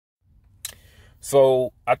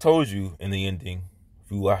So I told you in the ending,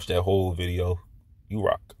 if you watch that whole video, you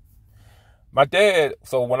rock. My dad,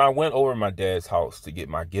 so when I went over to my dad's house to get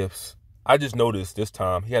my gifts, I just noticed this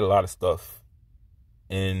time he had a lot of stuff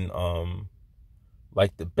in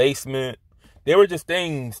like the basement. There were just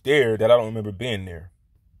things there that I don't remember being there.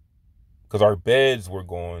 Because our beds were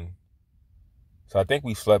gone. So I think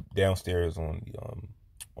we slept downstairs on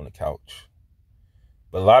the couch.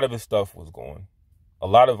 But a lot of his stuff was gone. A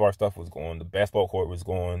lot of our stuff was gone. The basketball court was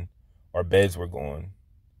gone. Our beds were gone.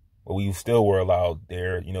 But we still were allowed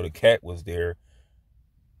there. You know, the cat was there.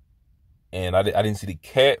 And I didn't see the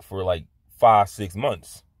cat for like 5-6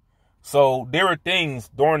 months. So there were things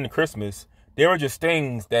during the Christmas. There were just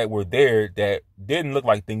things that were there that didn't look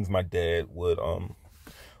like things my dad would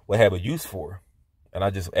have a use for. And I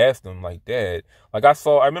just asked him, like, Dad, like I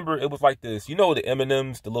remember it was like this, you know, the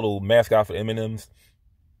M&Ms, the little mascot for M&Ms.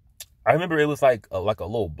 I remember it was like a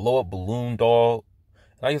little blow up balloon doll.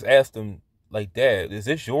 And I just asked him, like, Dad, is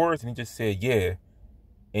this yours? And he just said, yeah.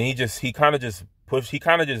 And he kind of just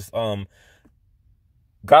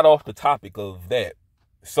got off the topic of that.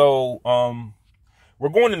 So, we're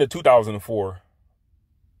going into 2004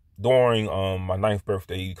 during my 9th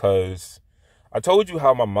birthday because I told you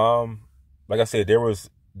how my mom, like I said, there was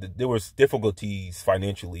difficulties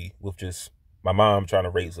financially with just my mom trying to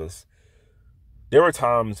raise us. There were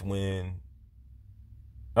times when,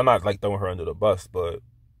 I'm not like throwing her under the bus, but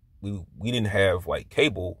we didn't have like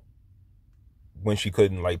cable when she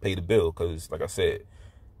couldn't like pay the bill because, like I said,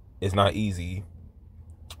 it's not easy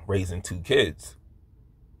raising 2 kids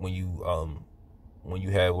when you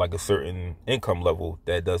have like a certain income level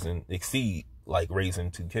that doesn't exceed like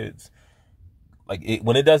raising 2 kids. Like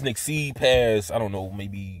when it doesn't exceed past, I don't know,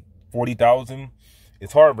 maybe 40,000,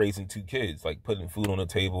 it's hard raising 2 kids, like putting food on the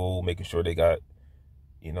table, making sure they got,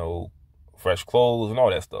 you know, fresh clothes and all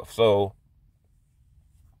that stuff. So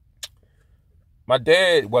my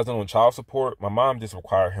dad wasn't on child support. My mom just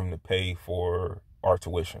required him to pay for our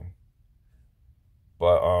tuition.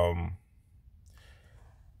 But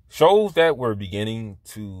shows that were beginning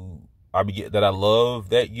to that I love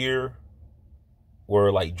that year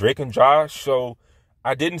were like Drake and Josh. So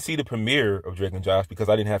I didn't see the premiere of Drake and Josh because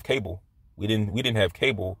I didn't have cable. We didn't have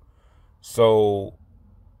cable. So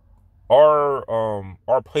our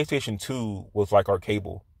PlayStation 2 was like our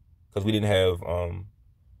cable because we didn't have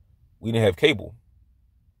cable.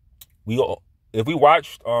 If we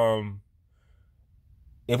watched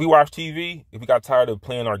TV, if we got tired of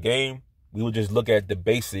playing our game, we would just look at the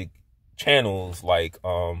basic channels like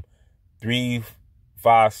 3,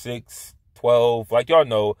 5, 6, 12. Like y'all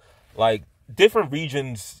know, like different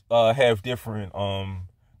regions have different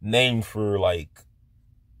names for like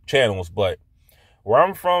channels, but where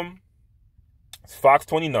I'm from, it's Fox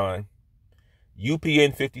 29,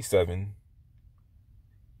 UPN 57,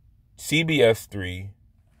 CBS 3,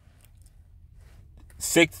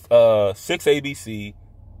 6 ABC,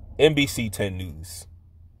 NBC 10 News.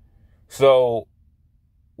 So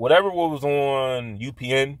whatever was on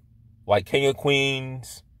UPN, like King of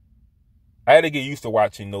Queens, I had to get used to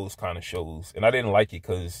watching those kind of shows, and I didn't like it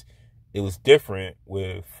because it was different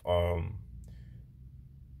with all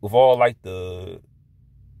like the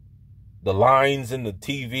lines in the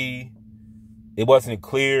TV. It wasn't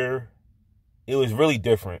clear. It was really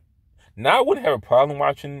different. Now I wouldn't have a problem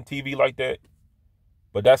watching TV like that,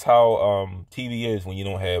 but that's how TV is when you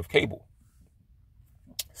don't have cable.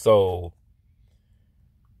 So,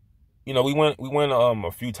 you know, we went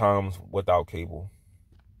a few times without cable.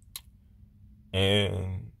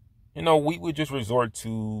 And, you know, we would just resort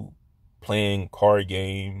to playing card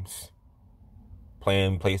games,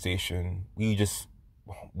 playing PlayStation. We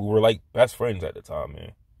were like best friends at the time,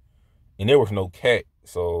 man. And there was no cat,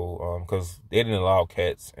 so because they didn't allow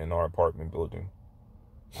cats in our apartment building.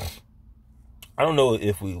 I don't know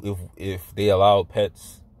if they allowed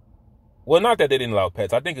pets. Well, not that they didn't allow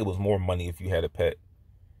pets. I think it was more money if you had a pet.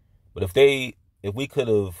 But if we could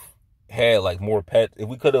have had like more pets, if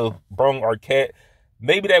we could have brung our cat,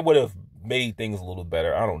 maybe that would have made things a little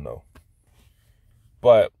better. I don't know.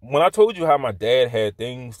 But when I told you how my dad had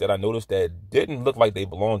things that I noticed that didn't look like they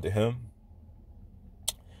belonged to him,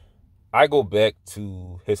 I go back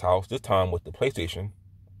to his house, this time with the PlayStation.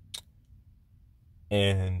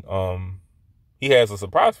 And he has a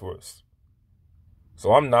surprise for us.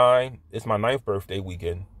 So I'm 9. It's my 9th birthday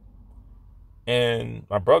weekend. And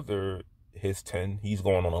my brother, his 10, he's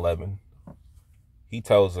going on 11. He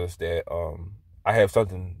tells us that I have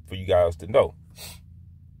something for you guys to know.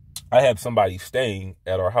 I have somebody staying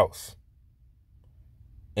at our house.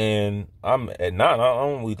 And I'm at 9. I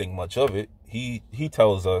don't really think much of it. He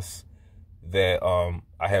tells us that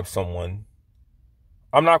I have someone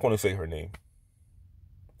I'm not going to say her name,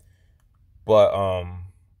 but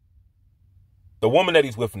the woman that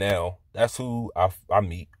he's with now, that's who I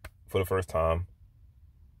meet for the first time.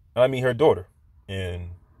 And I meet her daughter, and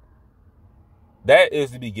that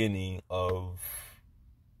is the beginning of,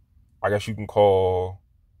 I guess you can call,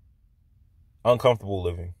 uncomfortable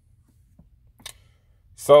living.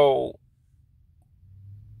 So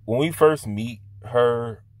when we first meet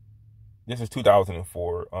her, this is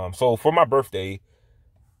 2004. So for my birthday,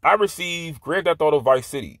 I received Grand Theft Auto Vice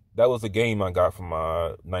City. That was the game I got for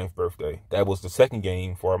my 9th birthday. That was the second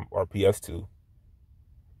game for our PS2.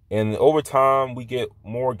 And over time, we get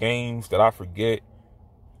more games that I forget.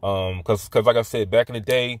 Because like I said, back in the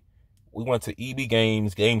day, we went to EB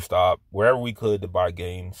Games, GameStop, wherever we could to buy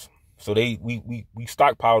games. So we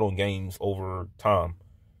stockpiled on games over time.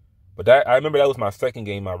 But I remember that was my second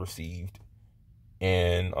game I received.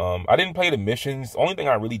 And I didn't play the missions. The only thing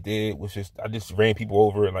I really did was I just ran people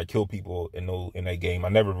over and like killed people in that game. I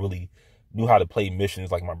never really knew how to play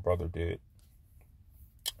missions like my brother did.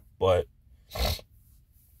 But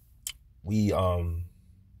we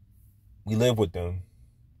lived with them.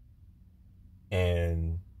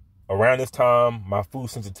 And around this time, my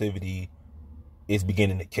food sensitivity is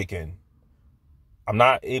beginning to kick in. I'm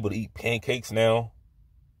not able to eat pancakes now.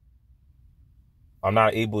 I'm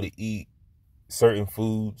not able to eat certain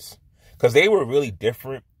foods because they were really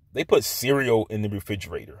different. They put cereal in the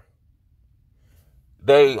refrigerator.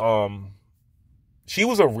 She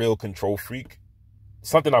was a real control freak,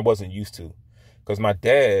 something I wasn't used to, because my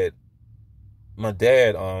dad, when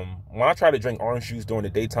I tried to drink orange juice during the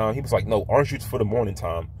daytime, he was like, no, orange juice for the morning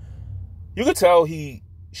time. You could tell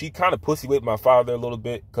she kind of pussy whipped my father a little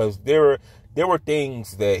bit, because there were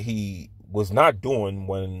things that he was not doing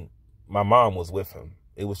when my mom was with him.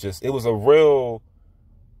 It was a real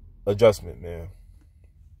adjustment, man.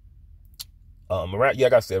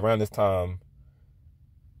 Like I said, around this time,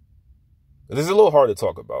 this is a little hard to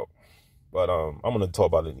talk about, but I'm gonna talk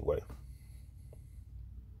about it anyway.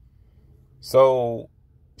 So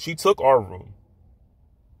she took our room,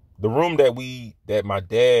 the room that my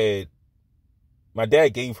dad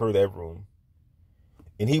gave her that room,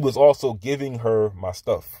 and he was also giving her my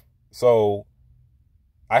stuff. So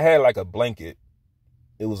I had like a blanket.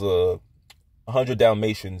 It was a 100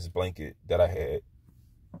 Dalmatians blanket that I had.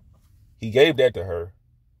 He gave that to her.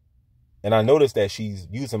 And I noticed that she's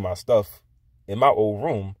using my stuff in my old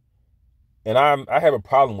room. And I have a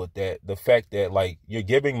problem with that. The fact that, like, you're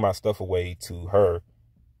giving my stuff away to her.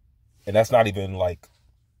 And that's not even, like,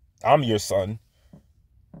 I'm your son.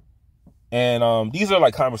 And these are,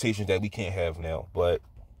 like, conversations that we can't have now. But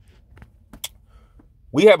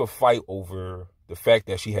we have a fight over the fact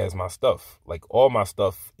that she has my stuff. Like, all my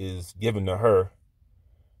stuff is given to her.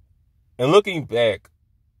 And looking back,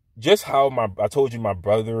 just how I told you my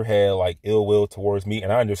brother had like ill will towards me,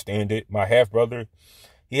 and I understand it. My half brother,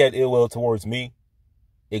 he had ill will towards me.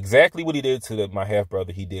 Exactly what he did to my half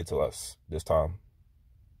brother, he did to us this time.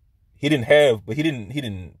 He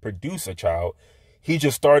didn't produce a child. He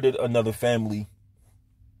just started another family.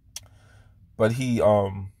 But he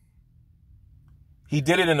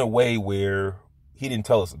did it in a way where he didn't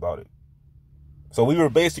tell us about it. So we were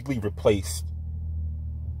basically replaced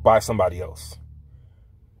by somebody else.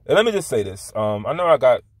 And let me just say this. I know I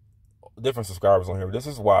got different subscribers on here, but this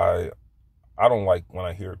is why I don't like when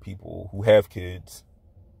I hear people who have kids,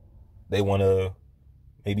 they want to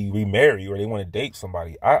maybe remarry or they want to date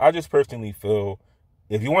somebody. I just personally feel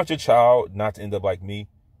if you want your child not to end up like me,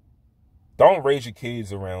 don't raise your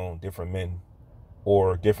kids around different men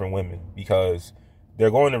or different women, because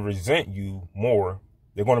they're going to resent you more.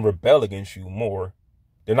 They're going to rebel against you more.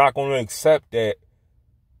 They're not going to accept that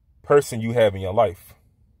person you have in your life.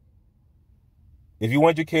 If you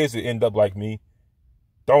want your kids to end up like me,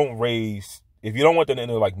 if you don't want them to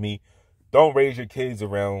end up like me, don't raise your kids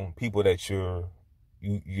around people that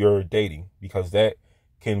you're dating, because that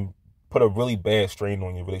can put a really bad strain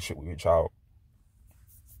on your relationship with your child.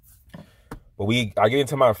 But I get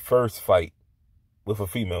into my first fight with a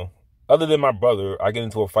female. Other than my brother, I get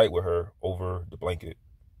into a fight with her over the blanket.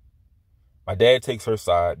 My dad takes her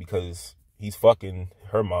side because he's fucking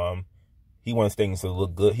her mom. He wants things to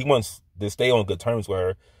look good. He wants to stay on good terms with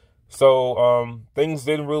her. So things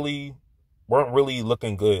weren't really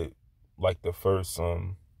looking good like the first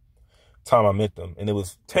time I met them. And it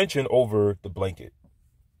was tension over the blanket.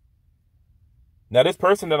 Now, this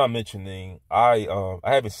person that I'm mentioning, I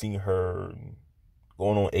haven't seen her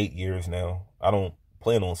going on 8 years now. I don't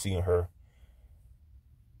plan on seeing her.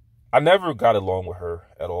 I never got along with her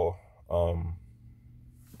at all.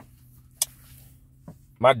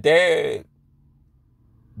 My dad,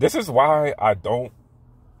 this is why I don't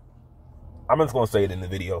I'm just going to say it in the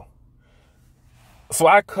video. So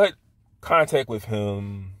I cut contact with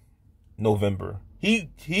him November.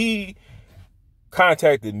 He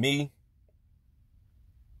contacted me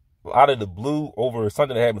out of the blue over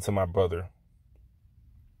something that happened to my brother.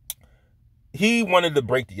 He wanted to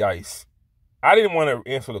break the ice. I didn't want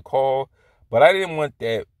to answer the call, but I didn't want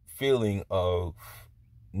that feeling of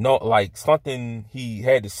like something he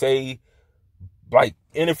had to say, like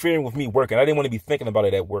interfering with me working. I didn't want to be thinking about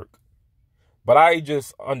it at work. But I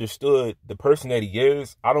just understood the person that he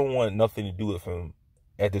is. I don't want nothing to do with him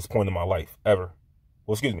at this point in my life, ever.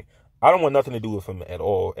 Well, excuse me. I don't want nothing to do with him at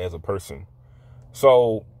all as a person.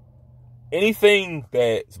 So anything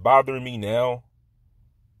that's bothering me now,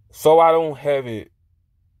 so I don't have it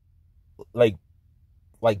like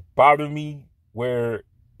bother me where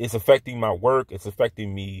it's affecting my work, it's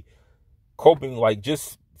affecting me coping, like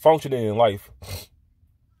just functioning in life.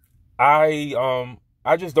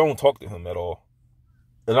 I just don't talk to him at all.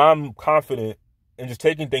 And I'm confident in just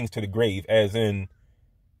taking things to the grave, as in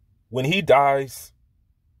when he dies,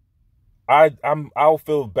 I'll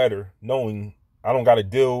feel better knowing I don't got to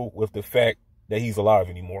deal with the fact that he's alive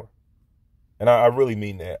anymore. And I really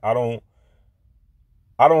mean that. I don't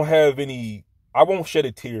have any, I won't shed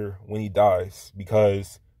a tear when he dies,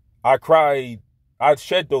 because I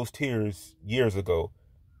shed those tears years ago.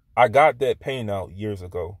 I got that pain out years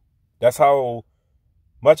ago. That's how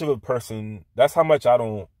much of a person, that's how much I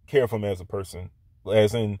don't care for him as a person.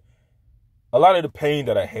 As in, a lot of the pain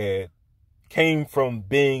that I had came from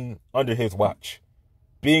being under his watch,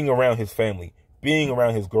 being around his family, being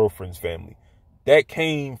around his girlfriend's family. That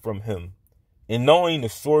came from him. And knowing the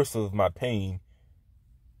source of my pain,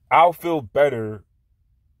 I'll feel better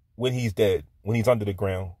when he's dead, when he's under the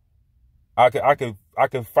ground. I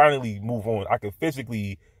could finally move on. I could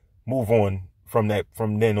physically move on from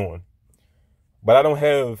then on. But I don't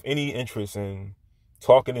have any interest in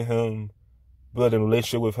talking to him, building a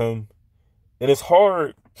relationship with him. And it's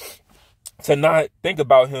hard to not think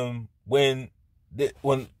about him when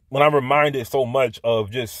I'm reminded so much of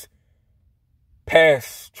just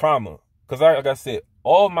past trauma. Because like I said,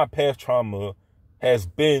 all of my past trauma has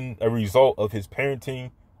been a result of his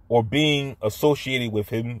parenting or being associated with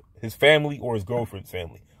him, his family, or his girlfriend's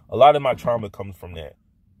family. A lot of my trauma comes from that.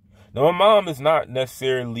 Now, my mom is not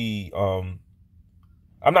necessarily, I'm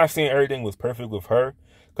not saying everything was perfect with her,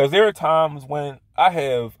 because there are times when I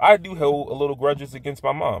do hold a little grudges against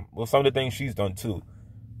my mom with some of the things she's done too.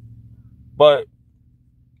 But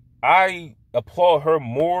I applaud her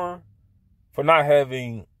more for not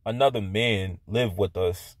having another man live with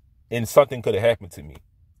us, and something could have happened to me.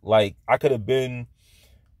 Like, I could have been,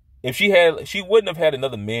 if she wouldn't have had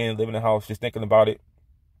another man live in the house, just thinking about it.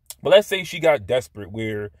 But let's say she got desperate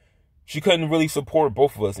where she couldn't really support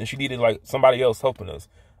both of us and she needed like somebody else helping us.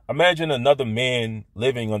 Imagine another man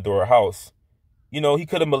living under our house. You know, he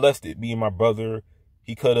could have molested me and my brother.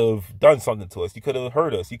 He could have done something to us. He could have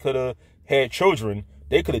hurt us. He could have had children.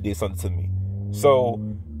 They could have did something to me. So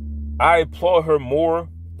I applaud her more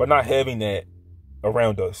for not having that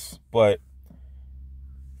around us. But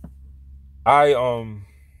I'm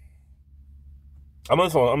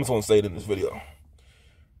just gonna say it in this video.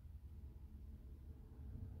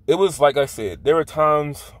 It was like I said, there were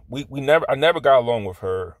times I never got along with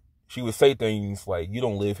her. She would say things like, "You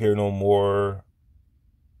don't live here no more."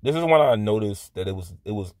 This is when I noticed that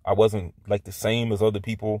I wasn't like the same as other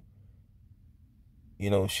people. You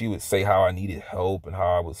know, she would say how I needed help and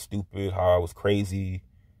how I was stupid, how I was crazy.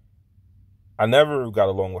 I never got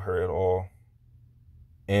along with her at all.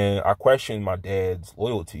 And I questioned my dad's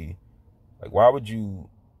loyalty. Like, why would you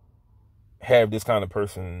have this kind of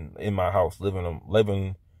person in my house, living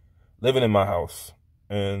in my house?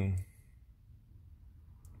 And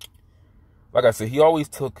like I said, he always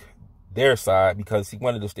took their side because he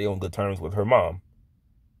wanted to stay on good terms with her mom.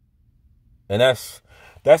 And that's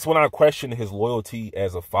when I questioned his loyalty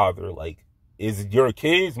as a father. Like, is your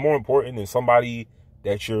kids more important than somebody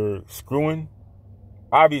that you're screwing?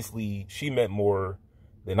 Obviously, she meant more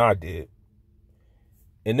than I did.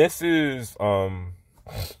 And this is when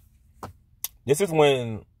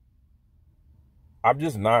I'm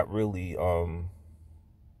just not really I'm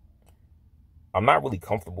not really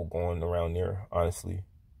comfortable going around there, honestly.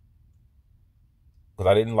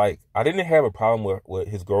 Because I didn't have a problem with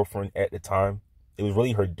his girlfriend at the time. It was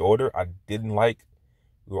really her daughter I didn't like.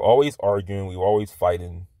 We were always arguing. We were always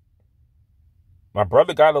fighting. My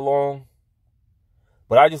brother got along.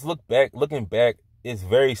 But I just looking back, it's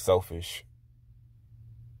very selfish.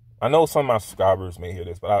 I know some of my subscribers may hear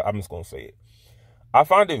this, but I'm just going to say it. I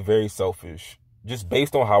find it very selfish, just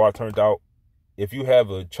based on how I turned out. If you have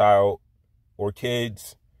a child or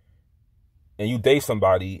kids, and you date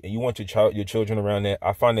somebody and you want your children around that,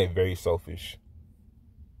 I find that very selfish.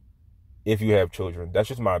 If you have children, that's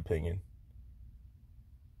just my opinion.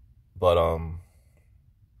 But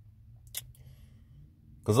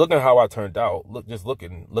because looking at how I turned out,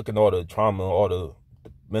 looking at all the trauma, all the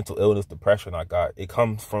mental illness, depression I got, it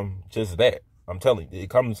comes from just that. I'm telling you, it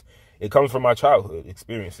comes from my childhood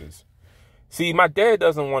experiences. See, my dad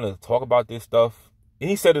doesn't want to talk about this stuff. And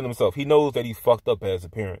he said it himself. He knows that he fucked up as a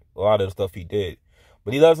parent, a lot of the stuff he did.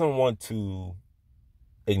 But he doesn't want to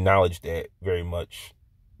acknowledge that very much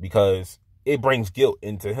because it brings guilt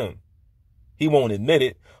into him. He won't admit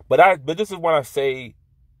it. But this is when I say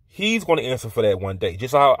he's going to answer for that one day.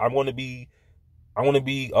 Just how I got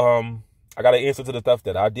to answer to the stuff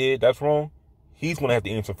that I did that's wrong. He's going to have to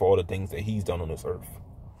answer for all the things that he's done on this earth.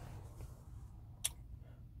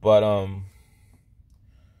 But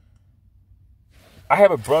I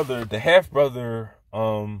have a brother, the half brother,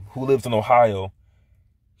 who lives in Ohio.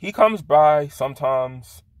 He comes by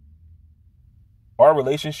sometimes. Our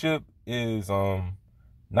relationship is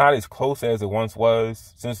not as close as it once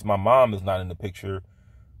was. Since my mom is not in the picture,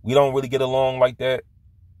 we don't really get along like that.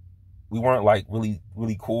 We weren't like really,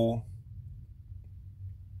 really cool.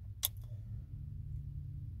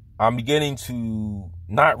 I'm beginning to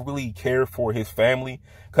not really care for his family.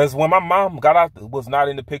 Because when my mom was not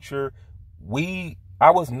in the picture, I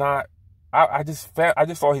just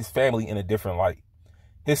saw his family in a different light.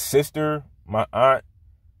 His sister, my aunt,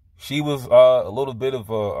 she was a little bit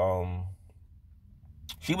of a,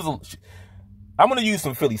 I'm going to use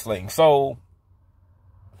some Philly slang. So,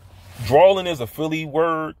 drawling is a Philly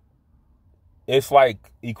word. It's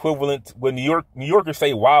like equivalent, when New Yorkers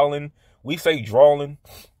say wildin', we say drawling.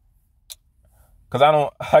 Cause I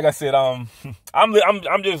don't, like I said, I'm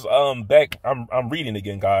just back. I'm reading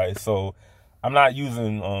again, guys. So I'm not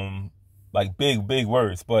using like big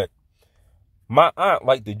words. But my aunt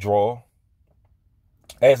liked to draw,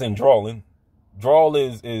 as in drawing. Drawl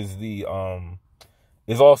is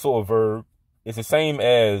also a verb. It's the same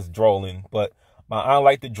as drawing. But my aunt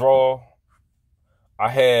liked to draw. I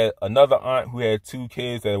had another aunt who had 2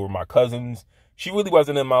 kids that were my cousins. She really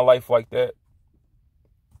wasn't in my life like that.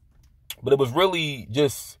 But it was really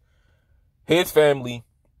just his family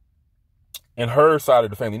and her side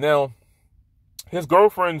of the family. Now, his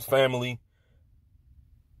girlfriend's family,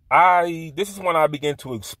 this is when I began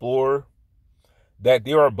to explore that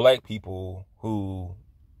there are black people who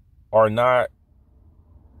are not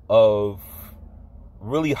of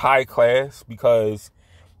really high class, because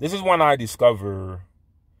this is when I discover,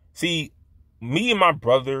 see, me and my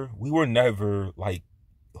brother, we were never like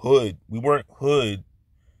hood. We weren't hood.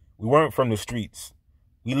 We weren't from the streets.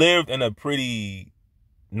 We lived in a pretty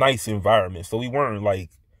nice environment. So we weren't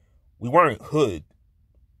hood.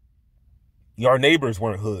 Our neighbors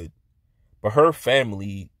weren't hood. But her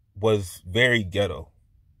family was very ghetto.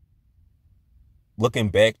 Looking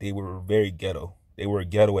back, they were very ghetto. They were a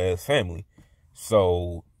ghetto-ass family.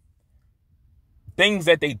 So things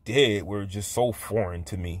that they did were just so foreign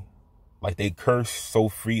to me. Like, they cursed so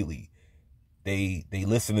freely. They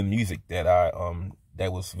listened to music that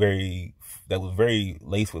that was very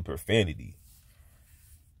laced with profanity.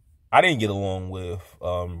 I didn't get along with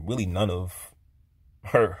really none of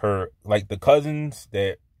her like the cousins,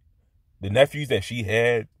 the nephews that she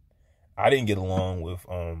had. I didn't get along with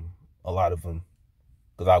a lot of them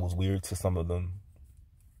because I was weird to some of them.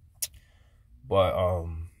 But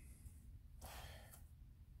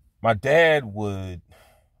my dad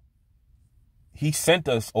he sent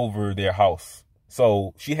us over their house.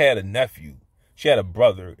 So she had a nephew. She had a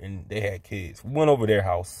brother, and they had kids. We went over their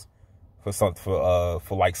house for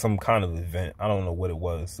like some kind of event. I don't know what it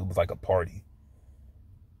was. It was like a party.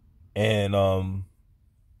 And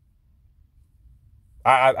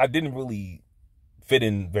I didn't really fit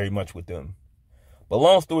in very much with them. But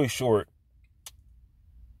long story short,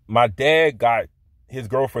 my dad got his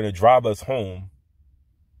girlfriend to drive us home.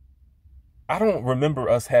 I don't remember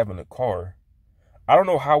us having a car. I don't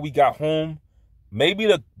know how we got home. Maybe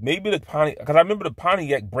the Pontiac, because I remember the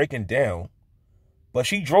Pontiac breaking down, but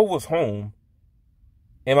she drove us home,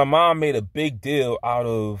 and my mom made a big deal out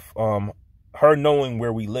of her knowing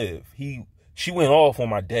where we live. She went off on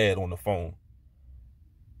my dad on the phone,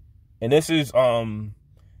 and this is the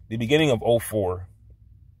beginning of 2004.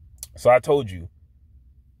 So I told you,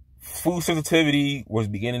 food sensitivity was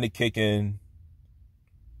beginning to kick in.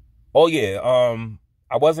 Oh yeah, I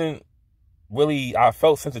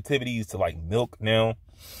felt sensitivities to like milk now.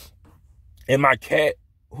 And my cat,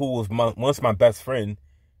 who was once my best friend,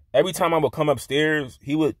 every time I would come upstairs,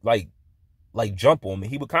 he would like jump on me.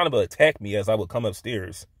 He would kind of attack me as I would come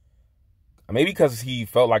upstairs. maybe because he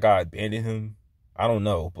felt like I abandoned him. I don't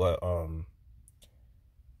know, but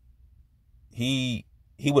he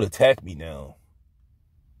would attack me now.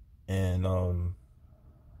 And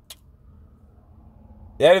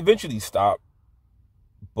that eventually stopped,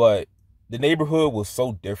 but the neighborhood was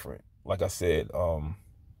so different. Like I said, all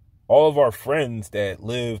of our friends that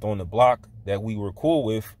lived on the block that we were cool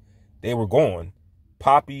with, they were gone.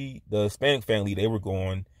 Poppy, the Hispanic family, they were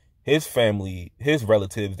gone. His family, his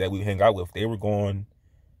relatives that we hang out with, they were gone.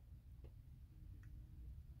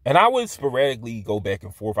 And I would sporadically go back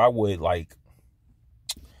and forth. I would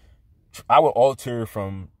alter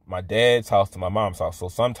from my dad's house to my mom's house. So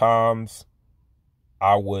sometimes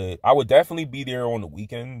I would definitely be there on the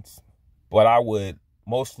weekends, but I would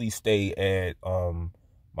mostly stay at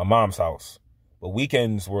my mom's house. But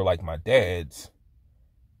weekends were like my dad's.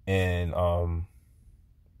 And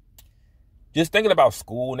just thinking about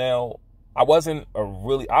school now, it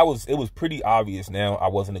was pretty obvious now I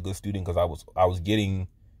wasn't a good student because I was getting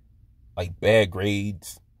like bad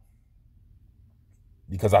grades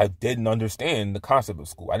because I didn't understand the concept of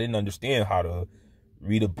school. I didn't understand how to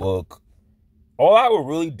read a book. All I would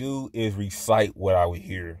really do is recite what I would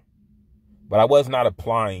hear. But I was not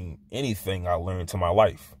applying anything I learned to my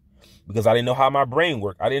life because I didn't know how my brain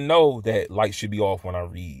worked. I didn't know that lights should be off when I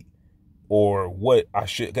read or what I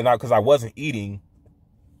should, because I was not eating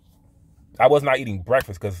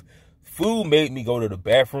breakfast because food made me go to the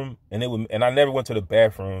bathroom, and I never went to the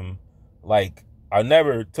bathroom. Like, I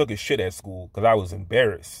never took a shit at school because I was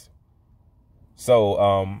embarrassed. So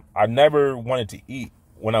I never wanted to eat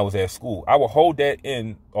when I was at school. I would hold that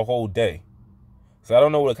in a whole day. So I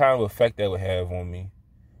don't know what kind of effect that would have on me.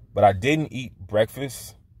 But I didn't eat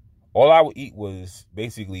breakfast. All I would eat was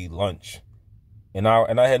basically lunch. And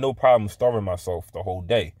I had no problem starving myself the whole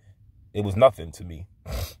day. It was nothing to me.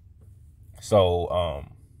 So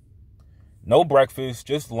no breakfast,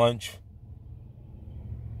 just lunch.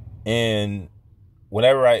 And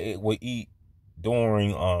whatever I would eat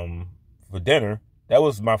during for dinner, that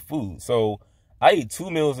was my food. So I ate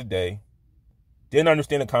 2 meals a day. Didn't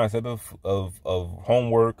understand the concept of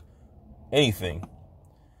homework, anything.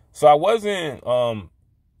 So I wasn't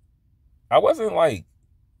like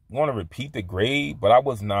want to repeat the grade, but I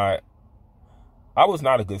was not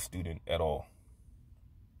a good student at all.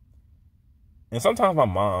 And sometimes my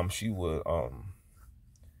mom, she would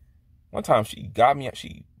one time she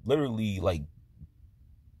literally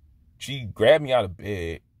she grabbed me out of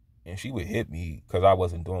bed and she would hit me because I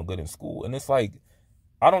wasn't doing good in school. And it's like,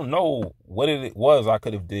 I don't know what it was I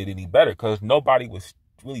could have did any better because nobody was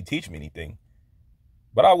really teaching me anything.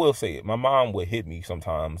 But I will say it. My mom would hit me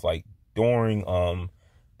sometimes, like during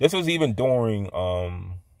this was even during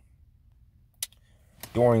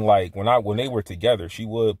like when they were together. She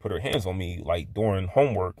would put her hands on me like during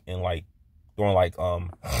homework and like during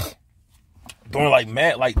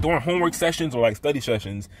homework sessions or like study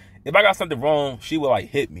sessions. If I got something wrong, she would like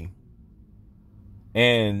hit me.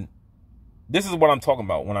 And this is what I'm talking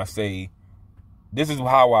about when I say this is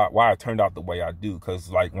why I turned out the way I do. Because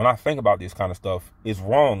like when I think about this kind of stuff, it's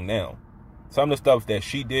wrong now. Some of the stuff that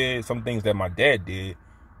she did, some things that my dad did,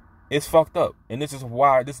 it's fucked up. And this is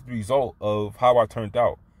the result of how I turned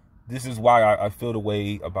out. This is why I feel the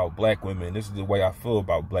way about black women. This is the way I feel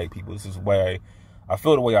about black people. This is why I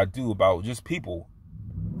feel the way I do about just people.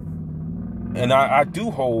 And I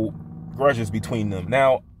do hold grudges between them.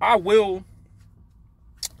 Now, I'll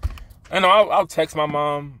text my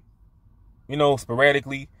mom,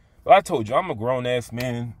 sporadically. But I told you, I'm a grown-ass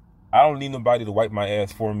man. I don't need nobody to wipe my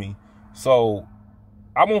ass for me. So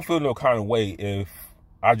I won't feel no kind of way if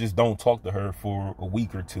I just don't talk to her for a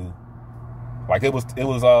week or two. Like it was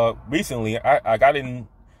recently I didn't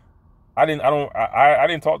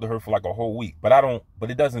talk to her for like a whole week, but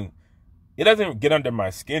it doesn't get under my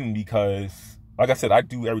skin because like I said, I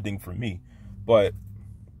do everything for me. But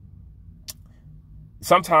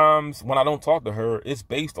sometimes when I don't talk to her, it's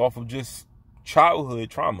based off of just childhood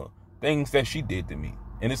trauma, things that she did to me.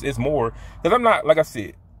 And it's more because I'm not, like I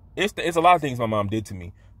said, it's a lot of things my mom did to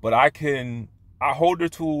me, but I hold her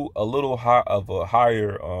to a little higher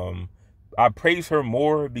I praise her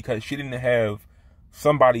more because she didn't have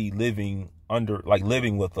somebody living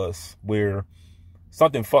with us where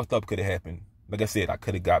something fucked up could have happened. Like I said, I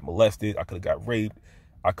could have got molested, I could have got raped,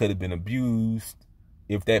 I could have been abused.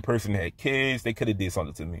 If that person had kids, they could have did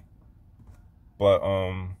something to me. But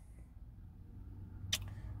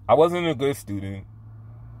I wasn't a good student.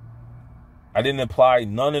 I didn't apply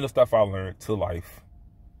none of the stuff I learned to life.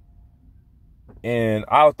 And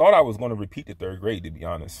I thought I was going to repeat the 3rd grade, to be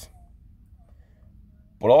honest.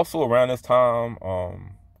 But also around this time,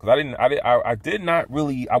 because I did not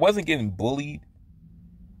really, I wasn't getting bullied,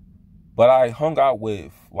 but I hung out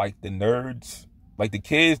with like the nerds, like the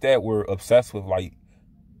kids that were obsessed with like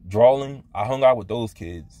drawing. I hung out with those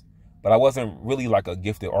kids, but I wasn't really like a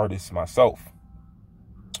gifted artist myself.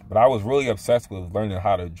 But I was really obsessed with learning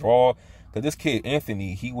how to draw, because this kid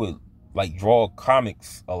Anthony, he would like draw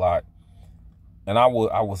comics a lot, and I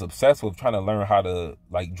was obsessed with trying to learn how to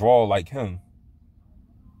like draw like him.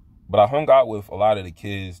 But I hung out with a lot of the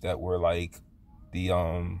kids that were like the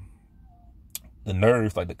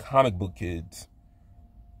nerds, like the comic book kids.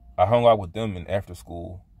 I hung out with them in after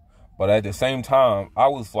school. But at the same time, I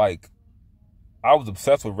was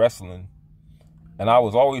obsessed with wrestling. And I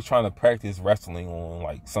was always trying to practice wrestling on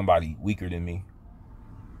like somebody weaker than me.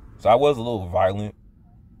 So I was a little violent.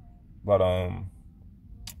 But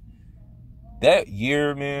that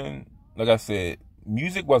year, man, like I said,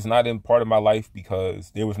 music was not in part of my life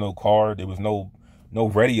because there was no car, there was no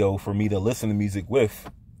radio for me to listen to music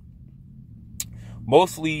with.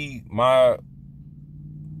 Mostly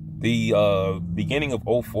the beginning of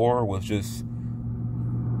 '04 was just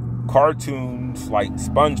cartoons like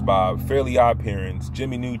SpongeBob, Fairly Odd Parents,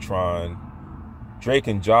 Jimmy Neutron, Drake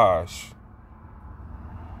and Josh.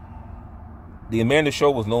 The Amanda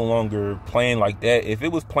Show was no longer playing like that. If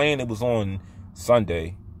it was playing, it was on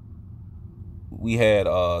Sunday. We had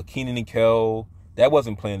Kenan and Kel. That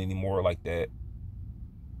wasn't playing anymore like that.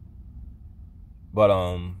 But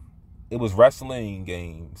it was wrestling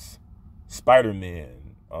games,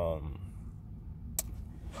 Spider-Man.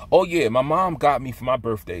 Oh yeah, my mom got me for my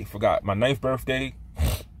birthday. Forgot my 9th birthday.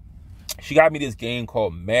 She got me this game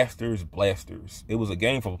called Masters Blasters. It was a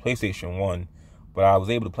game for PlayStation 1, but I was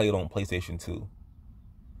able to play it on PlayStation 2.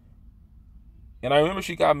 And I remember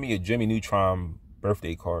she got me a Jimmy Neutron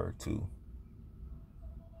birthday card too.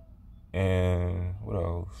 And what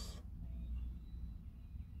else?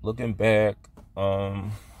 Looking back,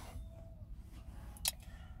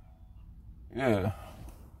 yeah,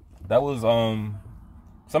 that was some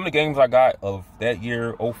of the games I got of that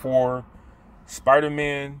year, '04.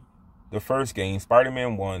 Spider-Man, the first game,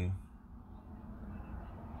 Spider-Man 1.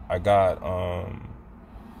 I got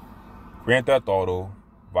Grand Theft Auto,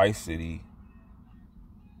 Vice City.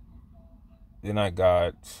 Then I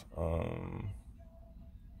got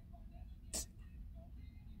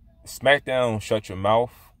SmackDown Shut Your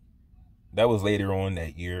Mouth. That was later on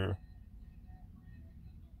that year.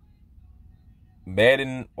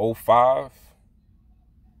 Madden 05.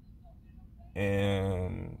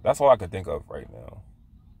 And that's all I can think of right now.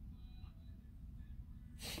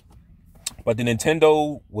 But the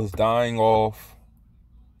Nintendo was dying off.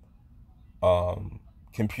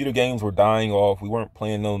 Computer games were dying off. We weren't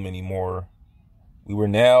playing them anymore. It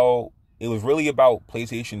was really about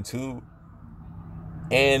PlayStation 2.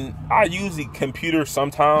 And I use the computer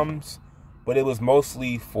sometimes, but it was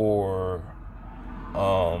mostly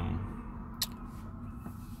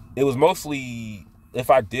if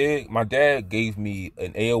I did, my dad gave me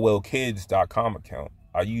an AOLkids.com account.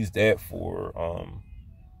 I used that for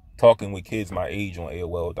talking with kids my age on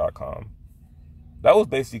AOL.com. That was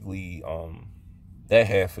basically that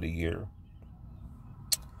half of the year.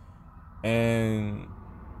 And,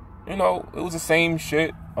 it was the same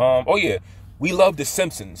shit. Oh yeah, we loved The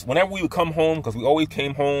Simpsons. Whenever we would come home, because we always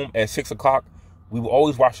came home at 6 o'clock, we would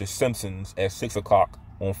always watch The Simpsons at 6 o'clock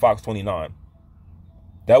on Fox 29.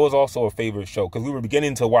 That was also a favorite show, because we were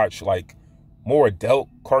beginning to watch like more adult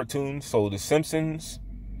cartoons. So The Simpsons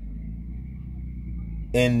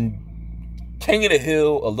and King of the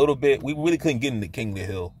Hill a little bit. We really couldn't get into King of the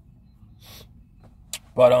Hill.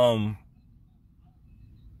 But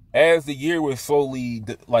as the year was slowly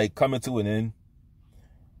like coming to an end,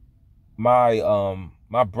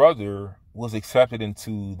 my brother was accepted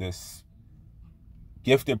into this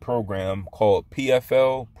gifted program called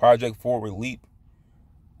PFL, Project Forward Leap,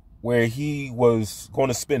 where he was going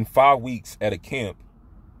to spend 5 weeks at a camp,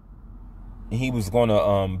 and he was going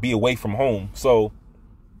to be away from home. So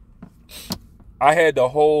I had the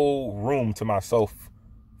whole room to myself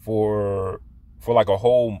for like a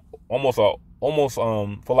whole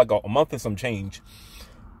for like a month and some change.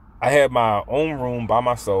 I had my own room by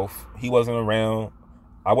myself. He wasn't around.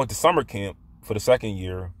 I went to summer camp for the second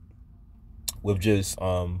year with just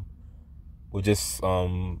I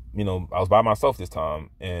was by myself this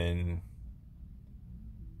time. And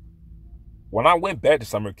when I went back to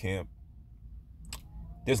summer camp,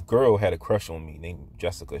 this girl had a crush on me named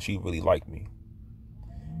Jessica. She really liked me.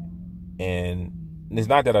 And it's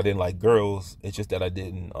not that I didn't like girls. It's just that I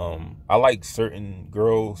didn't, I liked certain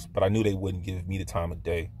girls, but I knew they wouldn't give me the time of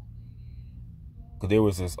day. Because there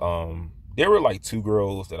was this, there were like 2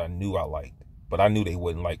 girls that I knew I liked. but I knew they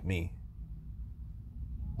wouldn't like me.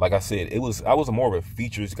 Like I said, I was more of a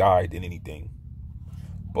features guy than anything.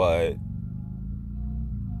 But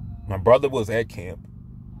my brother was at camp,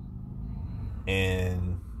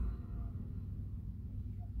 and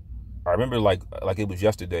I remember like it was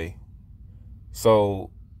yesterday. So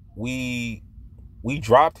we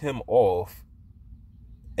dropped him off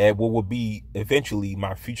at what would be eventually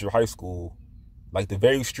my future high school, like the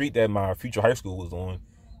very street that my future high school was on.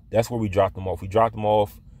 That's where we dropped him off. We dropped him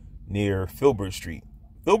off near Filbert Street.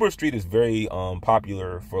 Filbert Street is very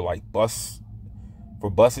popular for like buses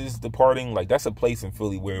departing. Like that's a place in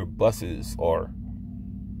Philly where buses are.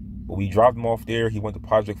 But we dropped him off there. He went to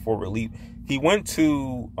Project Fort Relief. He went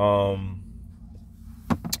to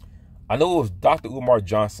I know it was Dr. Umar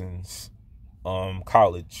Johnson's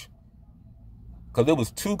college, because there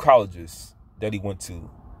was 2 colleges that he went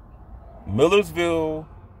to: Millersville,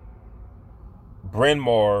 Bryn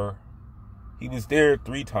Mawr. He was there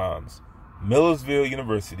 3 times. Millersville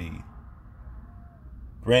University,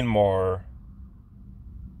 Bryn Mawr,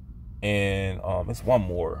 and it's one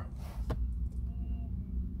more.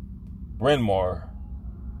 Bryn Mawr,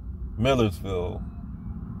 Millersville,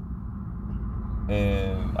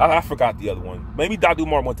 and I forgot the other one. Maybe Dr.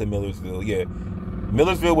 Umar went to Millersville. Yeah,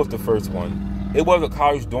 Millersville was the first one. It was a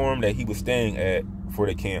college dorm that he was staying at for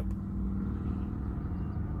the camp,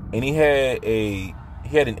 and he had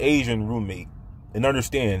an Asian roommate. And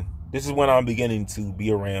understand, this is when I'm beginning to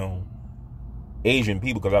be around Asian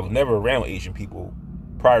people, because I was never around Asian people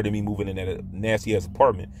prior to me moving in that nasty ass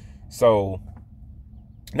apartment. So,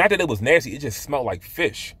 not that it was nasty, it just smelled like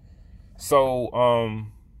fish. So,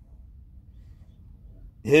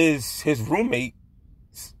 his roommate's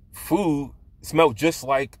food smelled just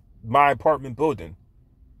like my apartment building.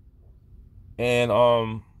 And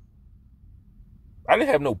I didn't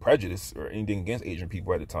have no prejudice or anything against Asian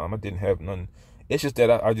people at the time. I didn't have none. It's just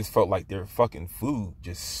that I just felt like their fucking food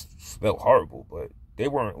just smelled horrible. But they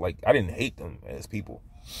weren't like, I didn't hate them as people.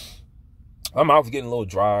 My mouth's getting a little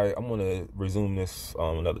dry. I'm going to resume this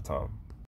another time.